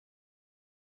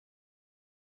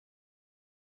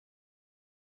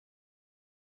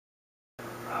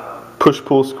Push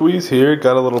pull squeeze here.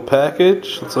 Got a little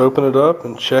package. Let's open it up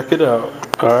and check it out.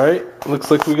 Alright, looks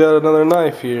like we got another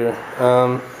knife here.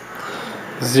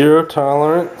 Zero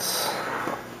tolerance.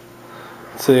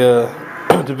 It's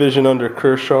a division under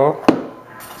Kershaw.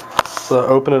 So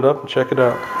open it up and check it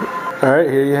out. Alright,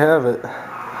 here you have it.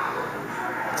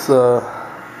 It's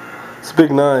a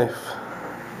big knife.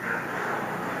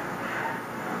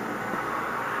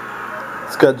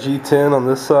 It's got G10 on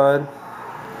this side,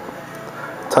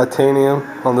 titanium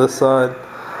on this side.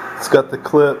 It's got the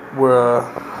clip where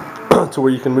to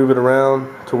where you can move it around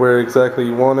to where exactly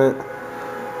you want it.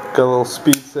 Got a little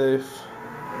speed safe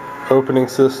opening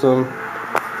system.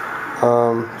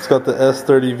 It's got the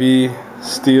S30V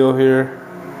steel here,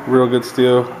 real good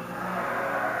steel.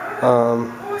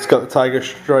 It's got the tiger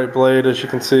stripe blade, as you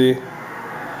can see.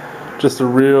 Just a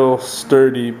real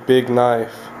sturdy big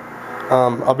knife.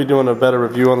 I'll be doing a better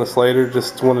review on this later.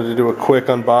 Just wanted to do a quick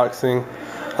unboxing.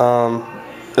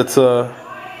 It's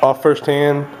off first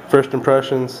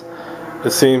impressions.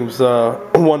 It seems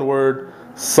one word,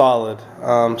 solid.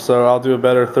 So I'll do a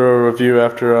better thorough review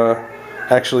after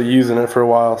actually using it for a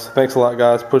while. So thanks a lot,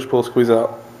 guys. Push pull squeeze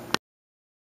out.